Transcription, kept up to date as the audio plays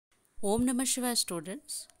Om Namah Shivaya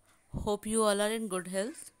students. Hope you all are in good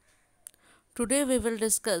health. Today we will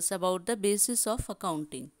discuss about the basis of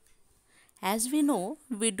accounting. As we know,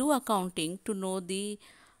 we do accounting to know the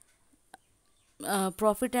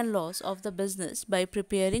profit and loss of the business by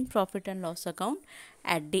preparing profit and loss account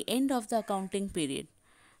at the end of the accounting period.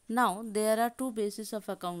 Now there are two bases of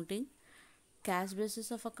accounting: cash basis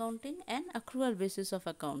of accounting and accrual basis of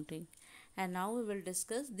accounting. And now we will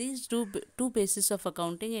discuss these two bases of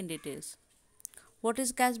accounting in details. What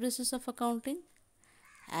is cash basis of accounting?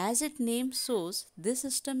 As its name shows, this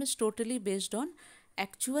system is totally based on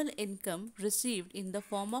actual income received in the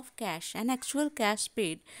form of cash and actual cash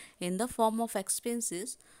paid in the form of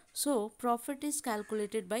expenses. So, profit is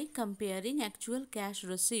calculated by comparing actual cash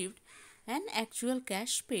received and actual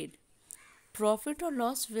cash paid. Profit or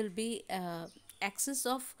loss will be excess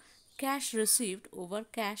of cash received over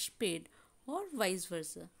cash paid or vice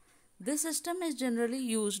versa. This system is generally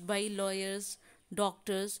used by lawyers,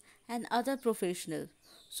 doctors and other professionals.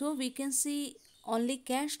 So we can see only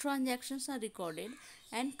cash transactions are recorded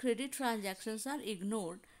and credit transactions are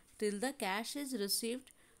ignored till the cash is received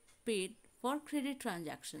paid for credit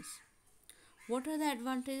transactions. What are the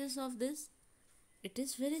advantages of this? It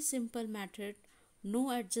is very simple method. No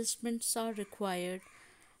adjustments are required.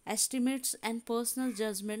 Estimates and personal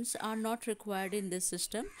judgments are not required in this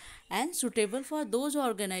system and suitable for those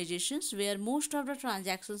organizations where most of the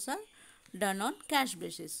transactions are done on cash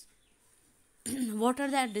basis. What are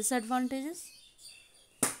the disadvantages?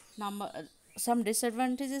 Some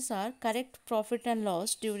disadvantages are correct profit and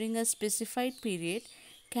loss during a specified period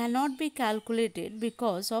cannot be calculated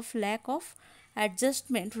because of lack of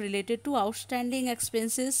adjustment related to outstanding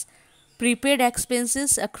expenses, prepaid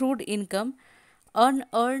expenses, accrued income,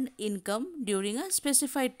 unearned income during a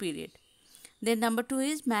specified period. Then number 2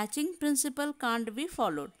 is matching principle can't be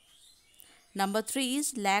followed. Number 3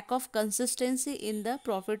 is lack of consistency in the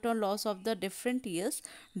profit or loss of the different years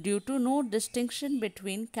due to no distinction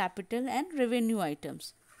between capital and revenue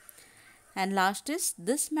items. And last is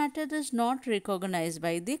this method is not recognized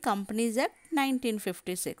by the Companies Act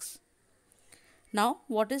 1956. Now,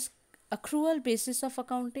 what is accrual basis of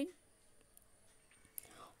accounting?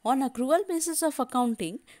 On accrual basis of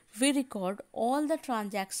accounting, we record all the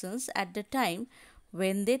transactions at the time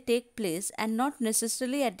when they take place and not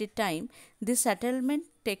necessarily at the time the settlement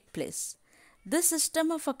take place. This system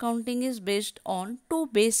of accounting is based on two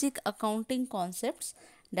basic accounting concepts,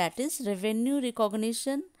 that is revenue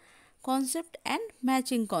recognition concept and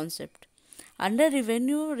matching concept. Under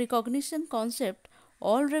revenue recognition concept,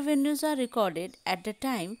 all revenues are recorded at the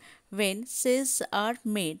time when sales are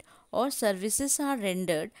made or services are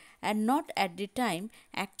rendered and not at the time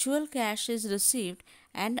actual cash is received,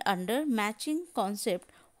 and under matching concept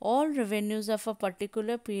all revenues of a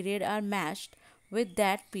particular period are matched with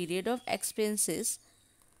that period of expenses.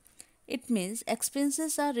 It means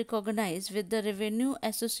expenses are recognized with the revenue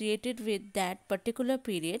associated with that particular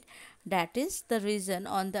period. That is the reason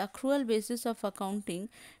on the accrual basis of accounting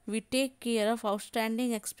we take care of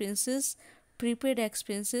outstanding expenses, prepaid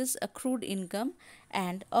expenses, accrued income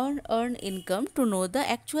and unearned income to know the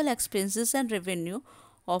actual expenses and revenue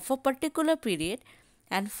of a particular period,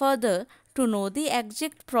 and further to know the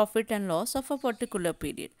exact profit and loss of a particular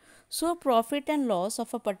period. So, profit and loss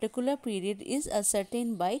of a particular period is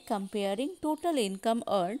ascertained by comparing total income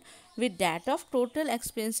earned with that of total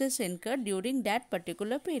expenses incurred during that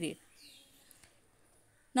particular period.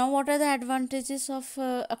 Now, what are the advantages of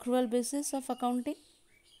accrual basis of accounting?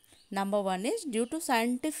 Number 1 is due to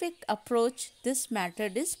scientific approach, this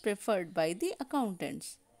method is preferred by the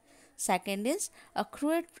accountants. Second is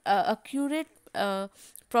accurate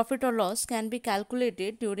profit or loss can be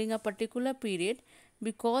calculated during a particular period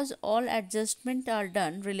because all adjustments are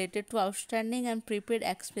done related to outstanding and prepaid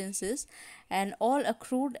expenses and all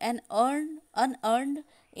accrued and unearned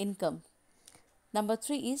income. Number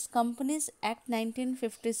 3 is Companies Act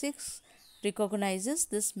 1956 recognizes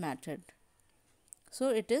this method. So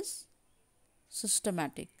it is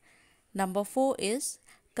systematic. Number 4 is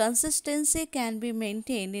consistency can be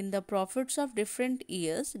maintained in the profits of different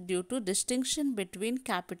years due to distinction between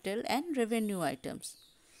capital and revenue items.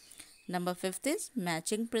 Number 5 is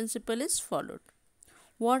matching principle is followed.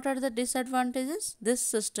 What are the disadvantages? This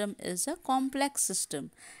system is a complex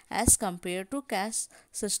system as compared to cash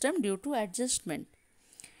system due to adjustment.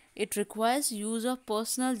 It requires use of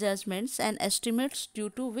personal judgments and estimates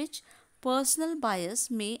due to which personal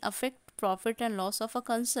bias may affect profit and loss of a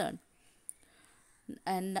concern.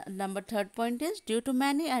 And number 3rd point is due to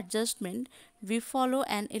many adjustments, we follow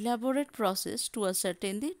an elaborate process to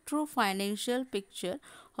ascertain the true financial picture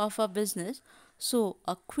of a business. So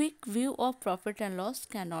a quick view of profit and loss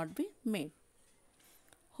cannot be made.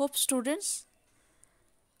 Hope students,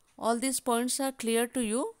 all these points are clear to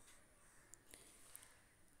you.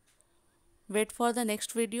 Wait for the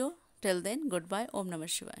next video. Till then, goodbye. Om Namah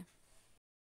Shivaya.